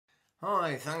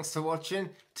Hi, thanks for watching.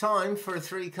 Time for a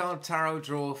 3-card tarot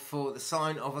draw for the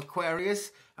sign of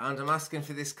Aquarius, and I'm asking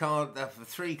for this card, for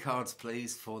 3 cards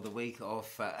please, for the week of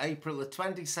April the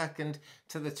 22nd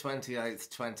to the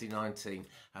 28th, 2019,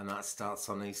 and that starts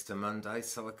on Easter Monday.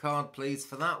 So a card please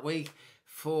for that week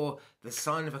for the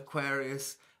sign of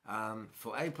Aquarius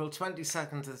for April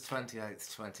 22nd to the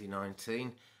 28th,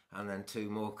 2019, and then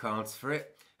 2 more cards for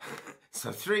it.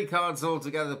 So 3 cards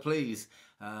altogether please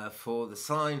for the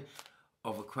sign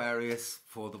of Aquarius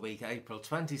for the week April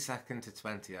 22nd to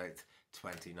 28th,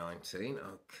 2019.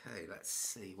 Okay, let's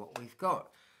see what we've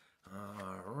got.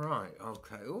 Right,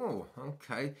 okay,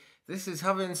 okay. This is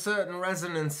having certain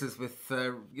resonances with,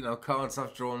 cards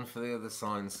I've drawn for the other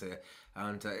signs here.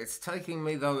 And it's taking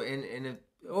me, though, in an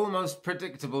almost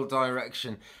predictable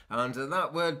direction. And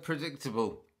that word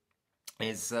predictable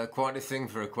is quite a thing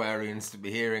for Aquarians to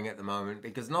be hearing at the moment,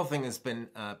 because nothing has been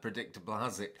predictable,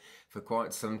 has it, for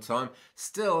quite some time.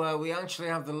 Still, we actually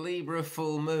have the Libra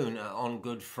full moon on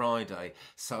Good Friday,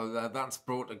 so that's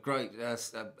brought a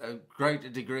greater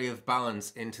degree of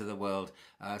balance into the world.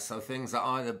 So things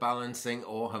are either balancing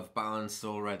or have balanced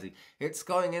already. It's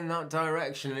going in that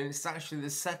direction, and it's actually the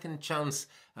second chance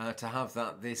to have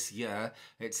that this year.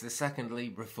 It's the second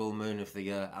Libra full moon of the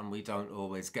year, and we don't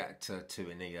always get 2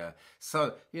 in a year.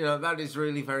 So, that is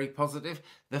really very positive.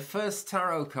 The first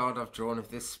tarot card I've drawn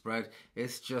of this spread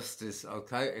is Justice,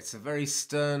 okay? It's a very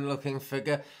stern looking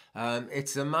figure.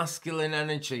 It's a masculine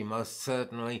energy, most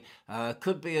certainly.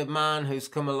 Could be a man who's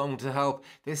come along to help.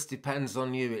 This depends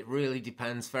on you. It really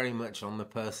depends very much on the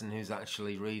person who's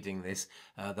actually reading this.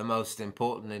 The most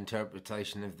important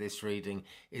interpretation of this reading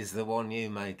is the one you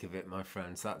make of it, my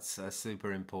friends. That's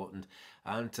super important.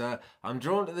 And I'm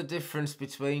drawn to the difference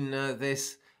between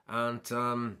this and...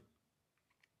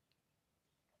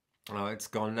 oh, it's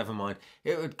gone, never mind.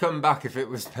 It would come back if it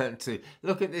was meant to.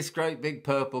 Look at this great big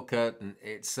purple curtain.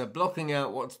 It's blocking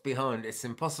out what's behind. It's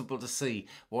impossible to see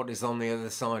what is on the other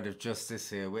side of Justice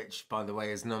here, which, by the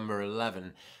way, is number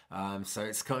 11. So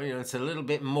it's kind of, it's a little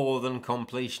bit more than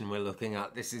completion we're looking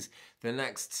at. This is the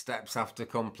next steps after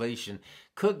completion.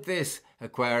 Could this,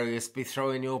 Aquarius, be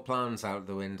throwing your plans out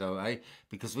the window, eh?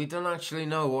 Because we don't actually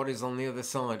know what is on the other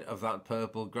side of that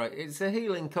purple grey. It's a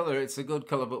healing colour, it's a good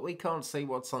colour, but we can't see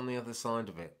what's on the other side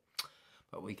of it.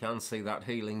 But we can see that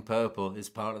healing purple is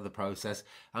part of the process,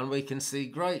 and we can see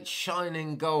great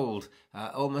shining gold,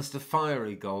 almost a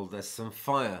fiery gold. There's some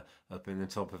fire up in the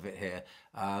top of it here.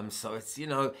 So it's,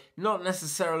 not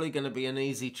necessarily going to be an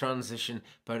easy transition,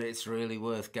 but it's really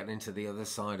worth getting to the other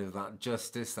side of that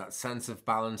justice, that sense of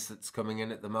balance that's coming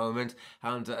in at the moment.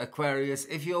 And Aquarius,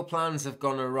 if your plans have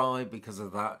gone awry because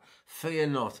of that, fear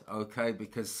not, okay,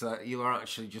 because you are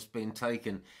actually just being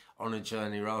taken on a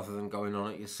journey rather than going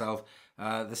on it yourself.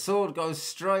 The sword goes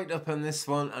straight up on this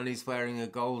one, and he's wearing a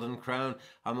golden crown.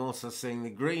 I'm also seeing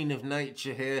the green of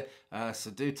nature here,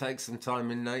 so do take some time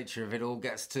in nature if it all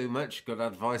gets too much. Good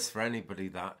advice for anybody,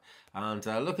 that. And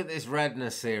look at this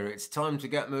redness here. It's time to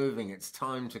get moving. It's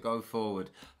time to go forward.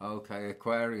 Okay,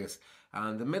 Aquarius.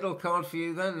 And the middle card for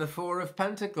you then, the 4 of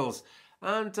Pentacles.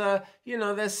 And,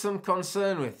 there's some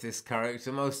concern with this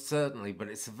character, most certainly, but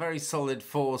it's a very solid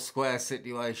 4 square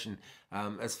situation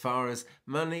as far as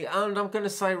money, and I'm going to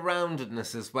say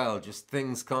roundedness as well, just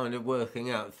things kind of working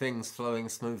out, things flowing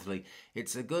smoothly.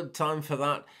 It's a good time for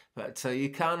that, but you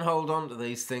can hold on to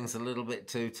these things a little bit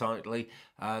too tightly.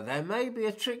 There may be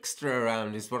a trickster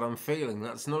around, is what I'm feeling.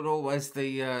 That's not always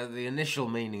the initial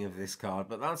meaning of this card,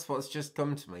 but that's what's just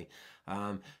come to me.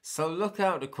 So look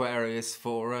out, Aquarius,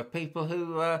 for people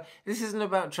who... this isn't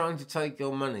about trying to take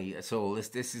your money at all.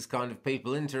 This is kind of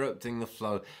people interrupting the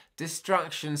flow.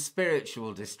 Distractions,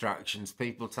 spiritual distractions,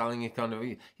 people telling you kind of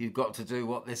you've got to do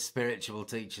what this spiritual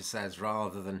teacher says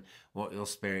rather than what your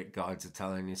spirit guides are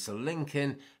telling you. So link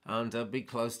in and be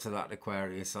close to that,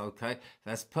 Aquarius, okay?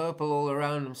 There's purple all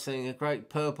around. I'm seeing a great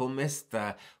purple mist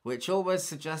there, which always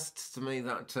suggests to me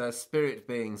that spirit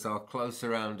beings are close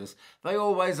around us. They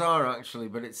always are, actually,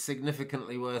 but it's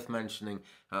significantly worth mentioning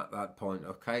at that point,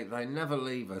 okay? They never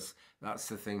leave us. That's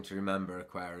the thing to remember,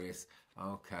 Aquarius.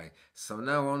 Okay, so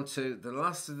now on to the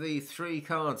last of the 3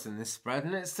 cards in this spread,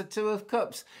 and it's the 2 of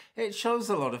Cups. It shows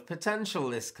a lot of potential,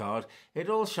 this card. It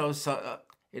also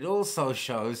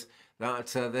shows that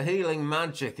the healing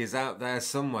magic is out there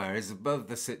somewhere, is above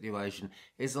the situation,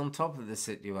 is on top of the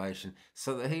situation.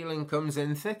 So the healing comes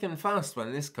in thick and fast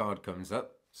when this card comes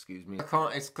up. Excuse me.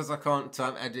 It's because I can't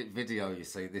edit video, you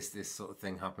see. This sort of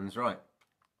thing happens, right?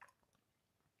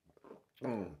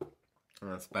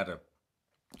 That's better.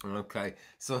 Okay,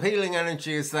 so healing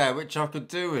energy is there, which I could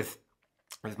do with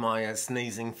my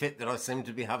sneezing fit that I seem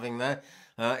to be having there.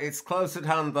 It's close at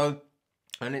hand, though.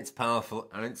 and it's powerful,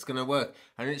 and it's going to work,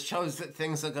 and it shows that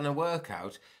things are going to work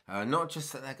out, not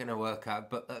just that they're going to work out,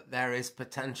 but that there is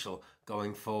potential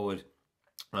going forward.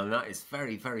 And that is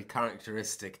very, very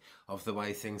characteristic of the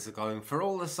way things are going for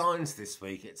all the signs this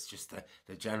week. It's just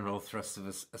the general thrust of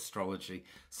astrology.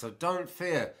 So don't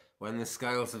fear when the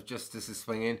scales of justice are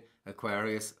swinging,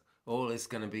 Aquarius. All is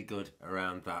going to be good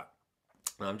around that.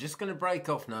 I'm just going to break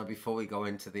off now before we go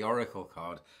into the oracle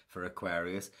card for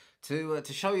Aquarius to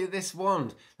show you this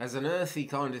wand. There's an earthy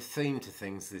kind of theme to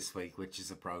things this week, which is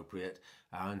appropriate.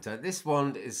 And this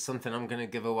wand is something I'm going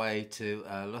to give away to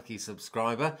a lucky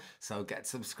subscriber. So get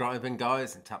subscribing,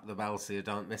 guys, and tap the bell so you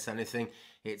don't miss anything.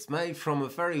 It's made from a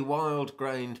very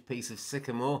wild-grained piece of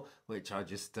sycamore, which I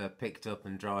just picked up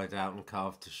and dried out and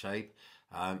carved to shape.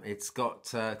 It's got,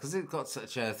 because it's got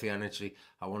such earthy energy,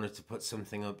 I wanted to put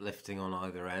something uplifting on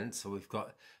either end. So we've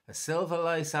got a silver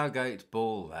lace agate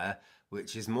ball there,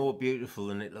 which is more beautiful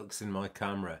than it looks in my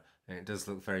camera. And it does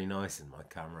look very nice in my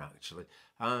camera, actually.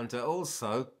 And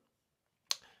also,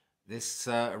 this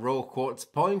raw quartz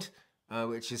point,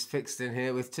 which is fixed in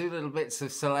here with 2 little bits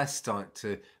of celestite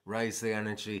to raise the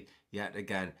energy yet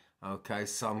again. Okay,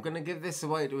 so I'm going to give this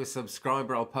away to a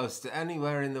subscriber. I'll post it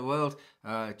anywhere in the world.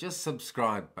 Just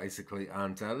subscribe, basically,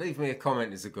 and leave me a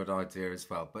comment is a good idea as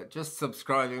well. But just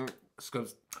subscribing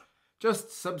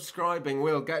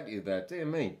will get you there. Dear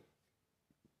me,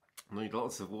 I need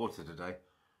lots of water today.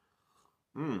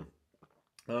 And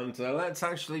let's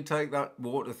actually take that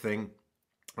water thing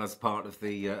as part of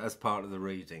the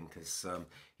reading, because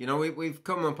you know, we've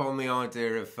come up on the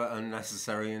idea of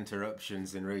unnecessary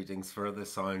interruptions in readings for other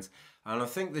signs, and I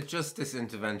think the justice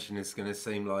intervention is going to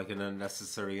seem like an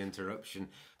unnecessary interruption,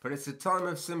 but it's a time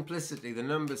of simplicity. The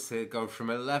numbers here go from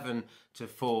 11 to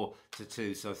 4 to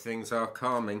 2, so things are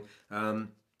calming,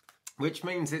 which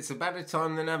means it's a better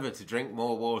time than ever to drink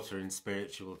more water in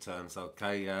spiritual terms.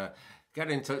 Okay, get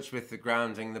in touch with the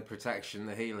grounding, the protection,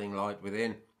 the healing light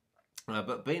within.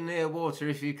 But be near water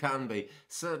if you can be.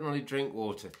 Certainly drink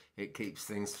water. It keeps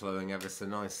things flowing ever so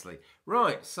nicely.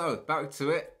 Right, so back to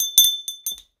it.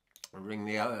 Ring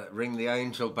the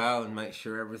angel bell and make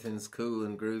sure everything's cool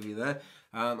and groovy there.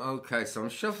 Okay, so I'm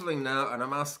shuffling now and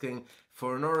I'm asking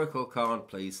for an oracle card,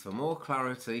 please, for more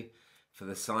clarity for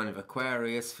the sign of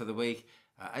Aquarius for the week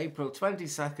April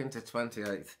 22nd to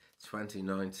 28th,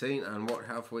 2019. And what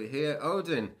have we here?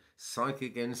 Odin.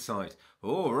 Psychic insight.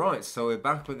 All right, so we're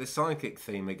back with the psychic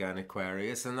theme again,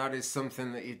 Aquarius, and that is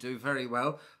something that you do very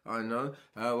well, I know.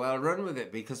 Well, run with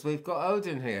it, because we've got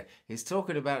Odin here. He's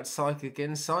talking about psychic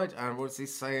insight, and what's he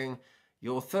saying?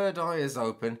 Your third eye is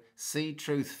open, see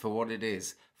truth for what it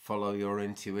is, follow your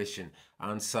intuition.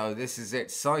 And so this is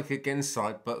it, psychic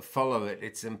insight, but follow it,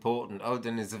 it's important.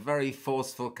 Odin is a very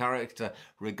forceful character,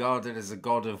 regarded as a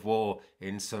god of war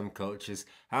in some cultures,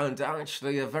 and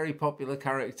actually a very popular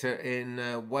character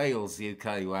in Wales,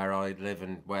 UK, where I live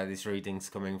and where this reading's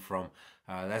coming from.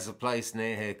 There's a place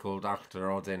near here called Actor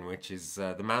Odin, which is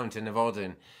the mountain of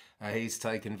Odin. He's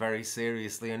taken very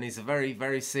seriously, and he's a very,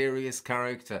 very serious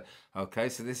character. Okay,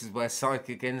 so this is where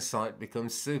psychic insight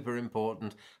becomes super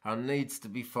important and needs to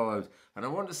be followed. And I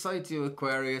want to say to you,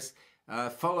 Aquarius,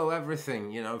 follow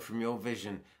everything, you know, from your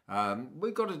vision.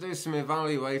 We've got to do some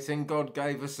evaluating. God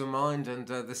gave us a mind, and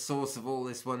the source of all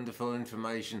this wonderful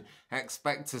information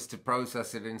expects us to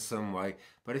process it in some way.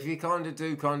 But if you kind of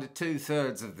do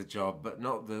 2/3 of the job, but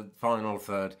not the final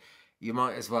third, you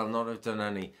might as well not have done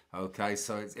any. Okay,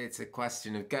 so it's a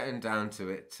question of getting down to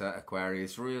it,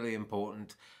 Aquarius, really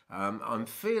important. I'm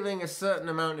feeling a certain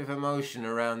amount of emotion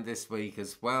around this week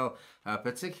as well,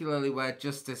 particularly where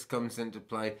justice comes into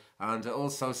play, and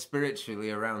also spiritually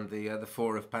around the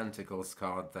Four of Pentacles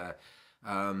card there.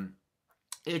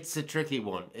 It's a tricky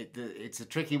one. It's a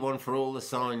tricky one for all the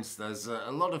signs. There's a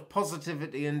lot of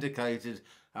positivity indicated,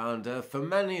 and for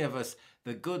many of us,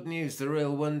 the good news, the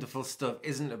real wonderful stuff,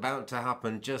 isn't about to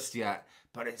happen just yet,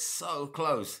 but it's so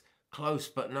close. Close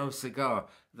but no cigar.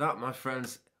 That, my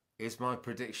friends, is my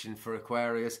prediction for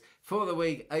Aquarius for the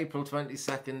week April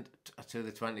 22nd to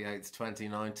the 28th,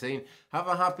 2019. Have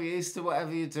a happy Easter,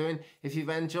 whatever you're doing. If you've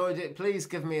enjoyed it, please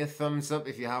give me a thumbs up.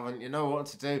 If you haven't, you know what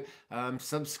to do.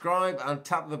 Subscribe and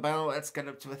tap the bell. Let's get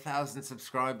up to 1,000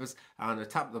 subscribers, and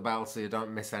tap the bell so you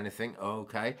don't miss anything.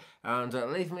 Okay, and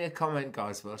leave me a comment,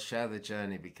 guys. We'll share the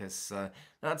journey, because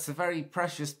that's a very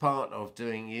precious part of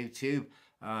doing YouTube.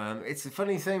 It's a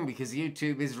funny thing because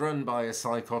YouTube is run by a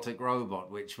psychotic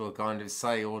robot which will kind of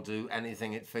say or do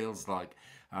anything it feels like.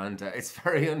 And it's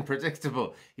very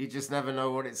unpredictable. You just never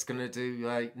know what it's going to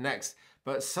do next.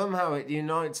 But somehow it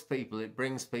unites people, it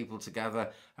brings people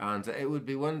together, and it would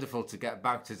be wonderful to get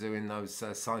back to doing those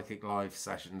psychic live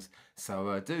sessions.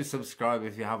 So do subscribe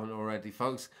if you haven't already,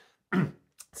 folks.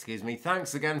 Excuse me.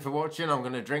 Thanks again for watching. I'm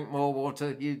going to drink more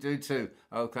water. You do too.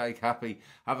 Okay, Cappy.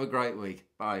 Have a great week.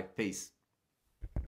 Bye. Peace.